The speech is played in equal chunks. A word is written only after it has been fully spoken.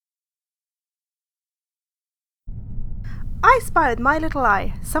I spy with my little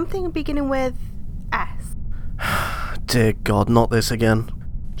eye something beginning with S. Dear God, not this again.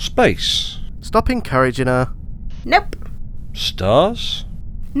 Space. Stop encouraging her. Nope. Stars?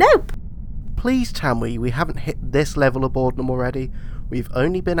 Nope. Please tell me we haven't hit this level of boredom already. We've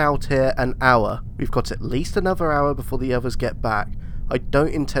only been out here an hour. We've got at least another hour before the others get back. I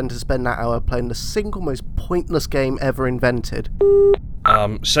don't intend to spend that hour playing the single most pointless game ever invented.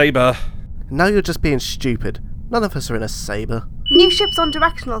 Saber. Now you're just being stupid. None of us are in a Saber. New ships on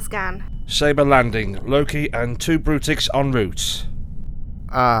directional scan. Saber landing. Loki and 2 Brutics en route.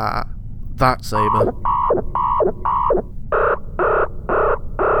 Ah, that Saber.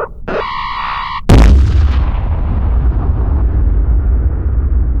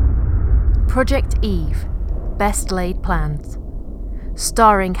 Project Eve, Best Laid Plans.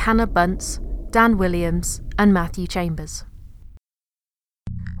 Starring Hannah Bunce, Dan Williams and Matthew Chambers.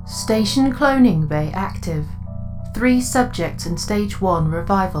 Station cloning bay active. 3 subjects in stage 1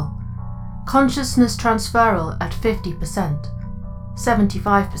 revival. Consciousness transferal at 50%,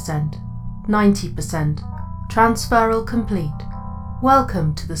 75%, 90%. Transferal complete.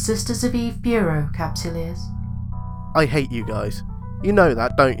 Welcome to the Sisters of Eve Bureau, Capsuleers. I hate you guys. You know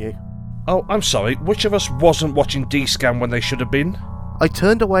that, don't you? Oh, I'm sorry, which of us wasn't watching D-Scan when they should have been? I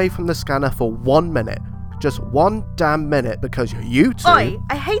turned away from the scanner for 1 minute. Just 1 damn minute because you two... Oi,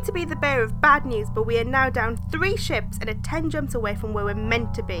 I hate to be the bearer of bad news, but we are now down 3 ships and are 10 jumps away from where we're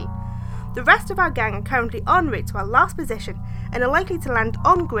meant to be. The rest of our gang are currently en route to our last position and are likely to land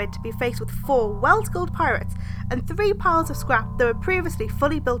on grid to be faced with 4 well-skilled pirates and 3 piles of scrap that were previously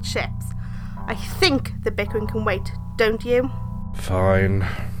fully built ships. I think the bickering can wait, don't you? Fine.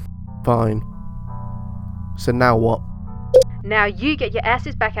 Fine. So now what? Now you get your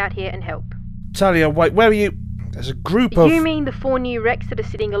asses back out here and help. Talia, wait, where are you? There's a group of... You mean the 4 new wrecks that are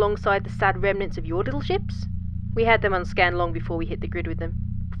sitting alongside the sad remnants of your little ships? We had them on scan long before we hit the grid with them.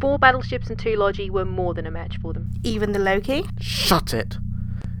 4 battleships and 2 Logi were more than a match for them. Even the Loki? Shut it!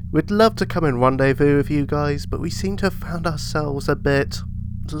 We'd love to come and rendezvous with you guys, but we seem to have found ourselves a bit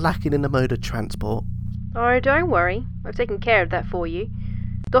lacking in the mode of transport. Oh, don't worry. I've taken care of that for you.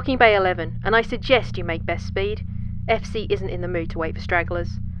 Docking Bay 11, and I suggest you make best speed. FC isn't in the mood to wait for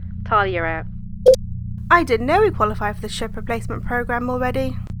stragglers. Talia out. I didn't know we qualified for the ship replacement program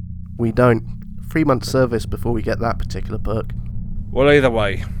already. We don't. 3 months service before we get that particular perk. Well, either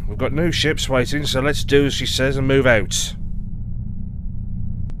way, we've got new ships waiting, so let's do as she says and move out.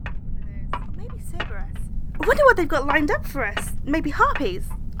 Or maybe Cerberus. I wonder what they've got lined up for us. Maybe Harpies.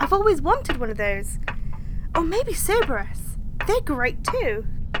 I've always wanted one of those. Or maybe Cerberus. They're great too.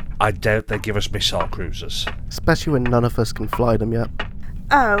 I doubt they give us missile cruisers. Especially when none of us can fly them yet.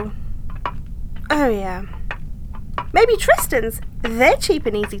 Oh yeah. Maybe Tristan's. They're cheap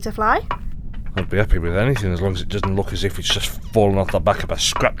and easy to fly. I'd be happy with anything as long as it doesn't look as if it's just fallen off the back of a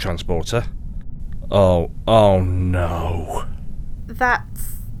scrap transporter. Oh no.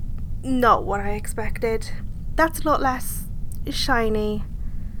 That's not what I expected. That's a lot less shiny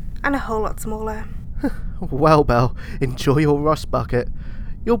and a whole lot smaller. Well, Belle, enjoy your rust bucket.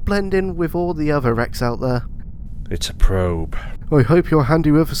 You'll blend in with all the other wrecks out there. It's a probe. I hope you're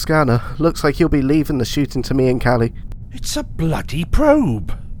handy with a scanner. Looks like you'll be leaving the shooting to me and Callie. It's a bloody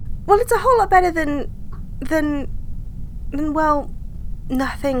probe! Well, it's a whole lot better than well,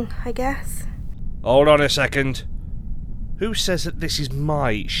 nothing, I guess. Hold on a second. Who says that this is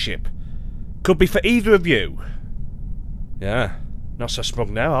my ship? Could be for either of you. Yeah, not so smug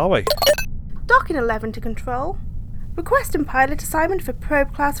now, are we? Docking 11 to control. Requesting pilot assignment for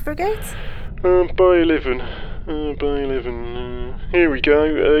probe class frigates. By 11. Here we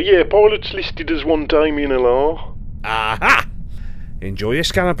go. Yeah, pilot's listed as one Damien LR. Aha! Enjoy your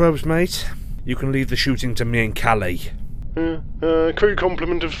scanner probes, mate. You can leave the shooting to me and Callie. Crew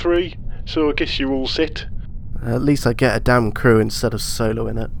complement of 3, so I guess you're all set. At least I get a damn crew instead of solo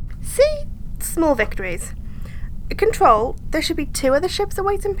in it. See? Small victories. Control, there should be 2 other ships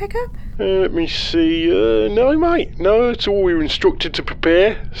awaiting pickup. Let me see. No, mate. No, it's all we were instructed to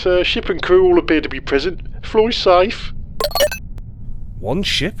prepare. So ship and crew all appear to be present. Floor is safe. One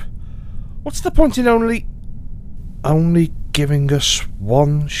ship? What's the point in only giving us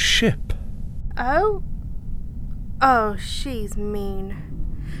one ship? Oh, she's mean.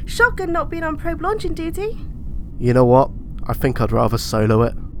 Shotgun not being on probe launching duty. You know what? I think I'd rather solo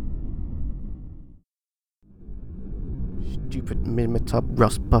it. Stupid Mimitab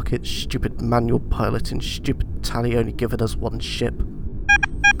rust bucket, stupid manual piloting, stupid Tally only giving us one ship.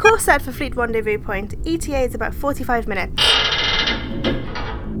 Course set for Fleet Rendezvous Point. ETA is about 45 minutes.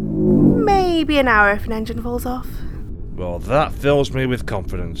 Maybe an hour if an engine falls off. Well, that fills me with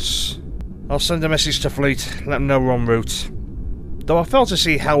confidence. I'll send a message to Fleet, let them know we're en route. Though I fail to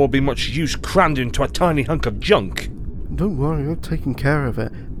see how will be much use crammed into a tiny hunk of junk. Don't worry, I'm taking care of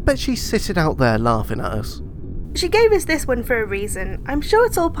it. Bet she's sitting out there laughing at us. She gave us this one for a reason. I'm sure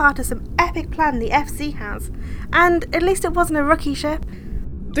it's all part of some epic plan the FC has. And at least it wasn't a rookie ship.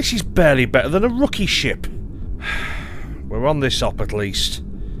 This is barely better than a rookie ship. We're on this op at least.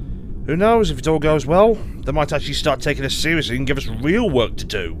 Who knows, if it all goes well, they might actually start taking us seriously and give us real work to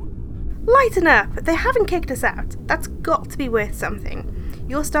do. Lighten up, they haven't kicked us out. That's got to be worth something.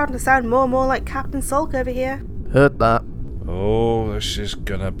 You're starting to sound more and more like Captain Sulk over here. Heard that. Oh, this is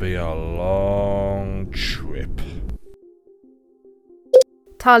gonna be a long trip.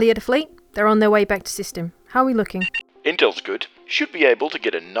 Talia to Fleet. They're on their way back to system. How are we looking? Intel's good. Should be able to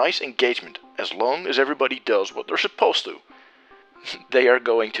get a nice engagement, as long as everybody does what they're supposed to. They are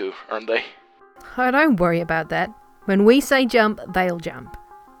going to, aren't they? Oh, don't worry about that. When we say jump, they'll jump.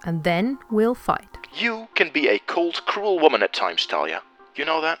 And then we'll fight. You can be a cold, cruel woman at times, Talia. You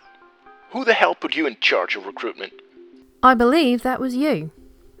know that? Who the hell put you in charge of recruitment? I believe that was you.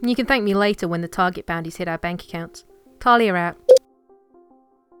 You can thank me later when the target bounties hit our bank accounts. Talia out.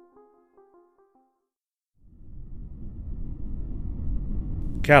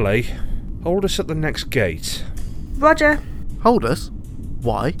 Callie, hold us at the next gate. Roger. Hold us?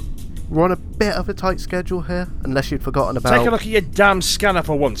 Why? We're on a bit of a tight schedule here, unless you'd forgotten about... Take a look at your damn scanner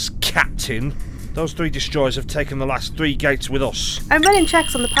for once, Captain. Those 3 destroyers have taken the last 3 gates with us. I'm running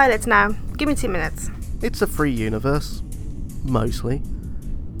checks on the pilots now. Give me 2 minutes. It's a free universe. Mostly.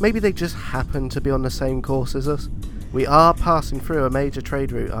 Maybe they just happen to be on the same course as us. We are passing through a major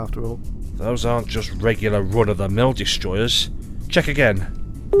trade route after all. Those aren't just regular run-of-the-mill destroyers. Check again.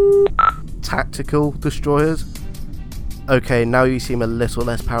 Tactical destroyers? Okay, now you seem a little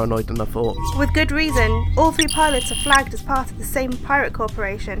less paranoid than I thought. With good reason. All 3 pilots are flagged as part of the same pirate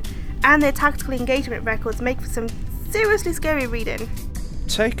corporation, and their tactical engagement records make for some seriously scary reading.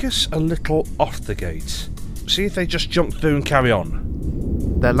 Take us a little off the gate. See if they just jump through and carry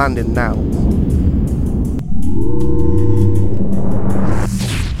on. They're landing now.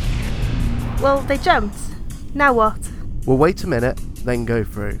 Well, they jumped. Now what? We'll wait a minute, then go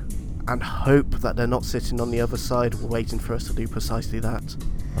through. And hope that they're not sitting on the other side waiting for us to do precisely that.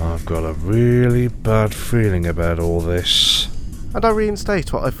 I've got a really bad feeling about all this. And I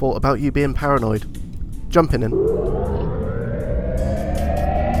reinstate what I thought about you being paranoid. Jumping in.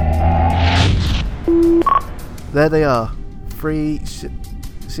 There they are. 3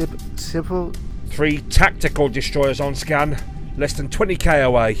 simple... 3 tactical destroyers on scan. Less than 20k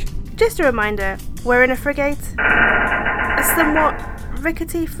away. Just a reminder, we're in a frigate. A somewhat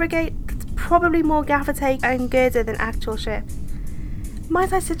rickety frigate that's probably more gaffer take and girder than actual ship.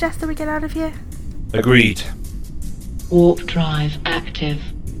 Might I suggest that we get out of here? Agreed. Warp drive active.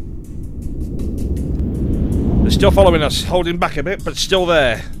 They're still following us, holding back a bit, but still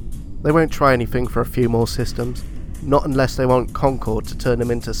there. They won't try anything for a few more systems. Not unless they want Concord to turn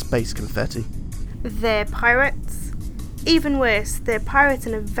them into space confetti. They're pirates. Even worse, they're pirates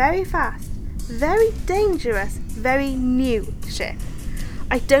in a very fast, very dangerous, very new ship.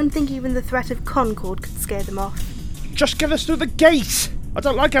 I don't think even the threat of Concord could scare them off. Just get us through the gate! I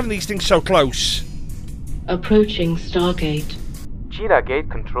don't like having these things so close. Approaching Stargate. Cheetah Gate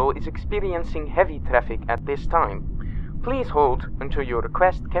Control is experiencing heavy traffic at this time. Please hold until your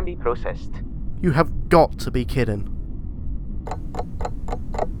request can be processed. You have got to be kidding.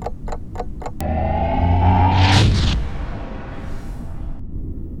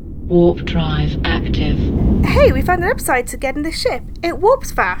 Warp drive active. Hey, we found an upside to getting this ship. It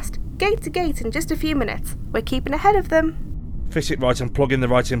warps fast, gate to gate in just a few minutes. We're keeping ahead of them. Fit it right and plug in the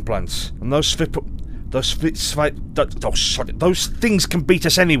right implants. And those things can beat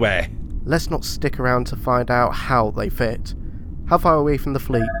us anywhere. Let's not stick around to find out how they fit. How far away from the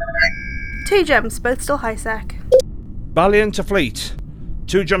fleet? 2 jumps, both still high sec. Balian to Fleet.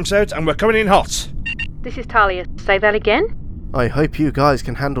 2 jumps out and we're coming in hot. This is Talia. Say that again? I hope you guys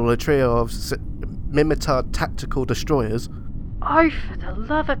can handle a trio of Mimitar tactical destroyers. Oh, for the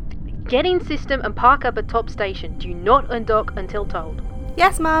love of... Get in system and park up at top station. Do not undock until told.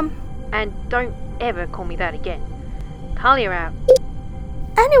 Yes, Mum. And don't ever call me that again. Talia out.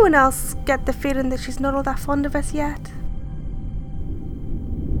 Anyone else get the feeling that she's not all that fond of us yet?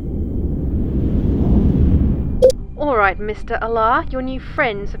 Alright, Mr. Allah, your new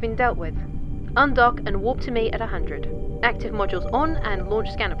friends have been dealt with. Undock and warp to me at 100. Active modules on and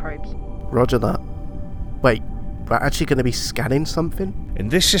launch scanner probes. Roger that. Wait, we're actually going to be scanning something? In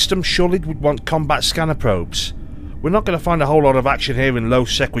this system, surely we'd want combat scanner probes. We're not going to find a whole lot of action here in low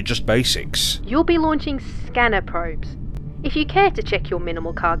sec with just basics. You'll be launching scanner probes. If you care to check your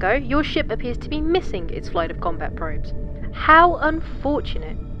minimal cargo, your ship appears to be missing its flight of combat probes. How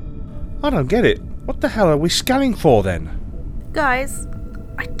unfortunate. I don't get it. What the hell are we scanning for then? Guys,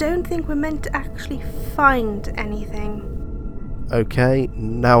 I don't think we're meant to actually find anything. Okay,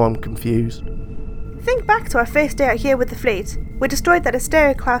 now I'm confused. Think back to our first day out here with the fleet. We destroyed that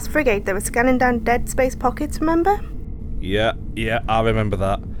Asteria-class frigate that was scanning down dead space pockets, remember? Yeah, I remember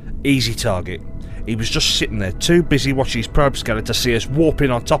that. Easy target. He was just sitting there, too busy watching his probe scanner to see us warp in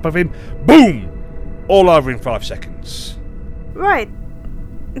on top of him. Boom! All over in 5 seconds. Right.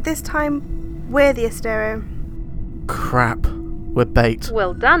 This time, we're the Asteria. Crap. We're bait.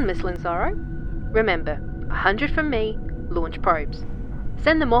 Well done, Miss Lanzaro. Remember, 100 from me, launch probes.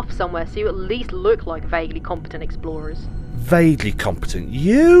 Send them off somewhere so you at least look like vaguely competent explorers. Vaguely competent?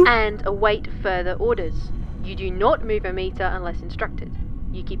 You? And await further orders. You do not move a meter unless instructed.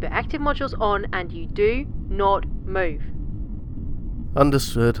 You keep your active modules on and you do not move.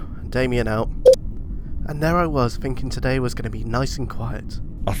 Understood. Damien out. And there I was, thinking today was going to be nice and quiet.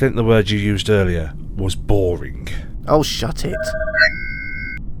 I think the word you used earlier was boring. Oh, shut it.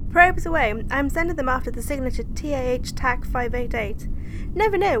 Probes away. I'm sending them after the signature TAH TAC 588.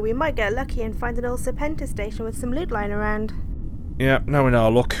 Never know, we might get lucky and find an old Serpentis station with some loot lying around. Yeah, knowing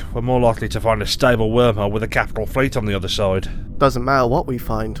our luck, we're more likely to find a stable wormhole with a capital fleet on the other side. Doesn't matter what we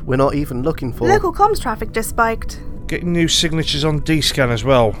find, we're not even looking for... Local comms traffic just spiked. Getting new signatures on D-scan as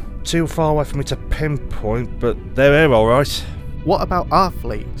well. Too far away for me to pinpoint, but they're here alright. What about our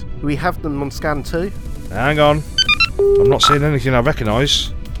fleet? Do we have them on scan too? Hang on. I'm not seeing anything I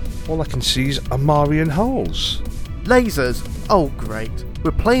recognise. All I can see is Amarian hulls. Lasers? Oh great.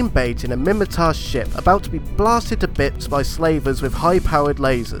 We're playing bait in a Mimitar ship about to be blasted to bits by slavers with high-powered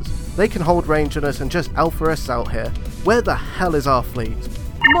lasers. They can hold range on us and just alpha us out here. Where the hell is our fleet?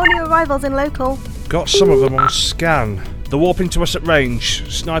 More new arrivals in local. Got some of them on scan. They're warping to us at range.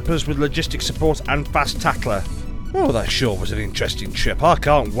 Snipers with logistic support and fast tackler. Oh, that sure was an interesting trip. I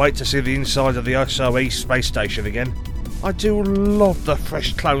can't wait to see the inside of the SOE space station again. I do love the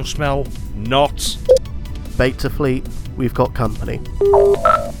fresh clone smell. Not. Bait to fleet. We've got company.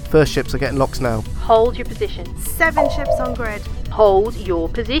 First ships are getting locks now. Hold your position. 7 ships on grid. Hold your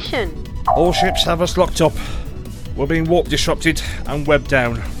position. All ships have us locked up. We're being warp disrupted and webbed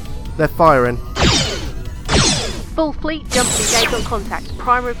down. They're firing. Full fleet, jump to engage on contact.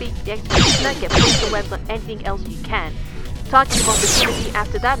 Primary beat the executioner, get police and webs on anything else you can. Target of opportunity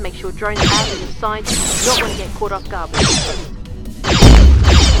after that, make sure drones out of your sight. You don't want to get caught off guard.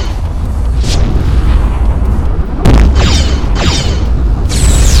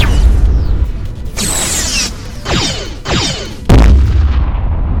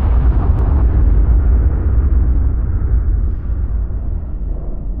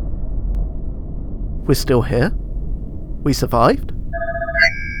 We're still here? We survived?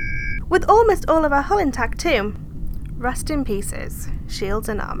 With almost all of our hull intact too. Rust in pieces. Shields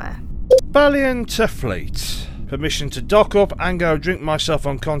and armour. Valiant to fleet. Permission to dock up and go drink myself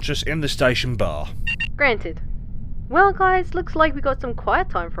unconscious in the station bar. Granted. Well guys, looks like we got some quiet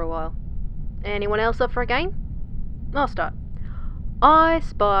time for a while. Anyone else up for a game? I'll start. I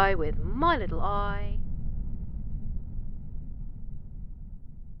spy with my little eye